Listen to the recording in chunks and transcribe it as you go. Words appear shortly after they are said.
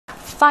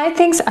5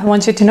 things I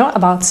want you to know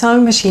about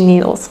sewing machine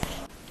needles.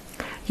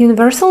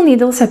 Universal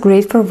needles are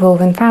great for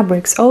woven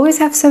fabrics. Always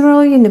have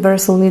several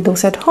universal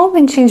needles at home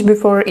and change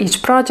before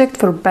each project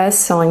for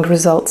best sewing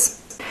results.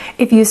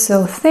 If you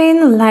sew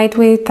thin,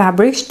 lightweight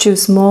fabrics,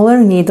 choose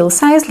smaller needle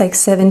size like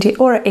 70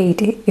 or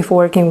 80. If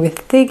working with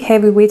thick,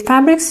 heavyweight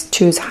fabrics,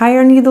 choose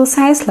higher needle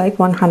size like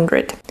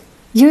 100.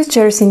 Use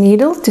jersey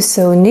needle to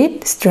sew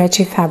knit,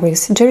 stretchy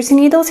fabrics. Jersey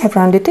needles have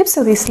rounded tips,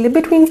 so they slip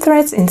between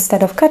threads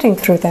instead of cutting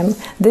through them.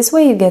 This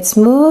way you get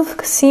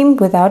smooth seam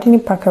without any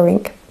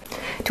puckering.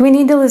 Twin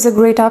needle is a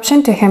great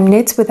option to hem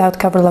knits without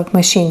coverlock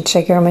machine.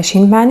 Check your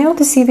machine manual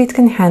to see if it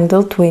can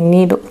handle twin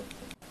needle.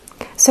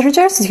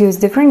 Sergers use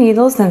different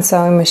needles than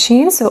sewing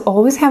machines, so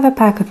always have a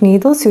pack of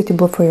needles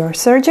suitable for your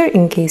serger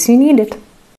in case you need it.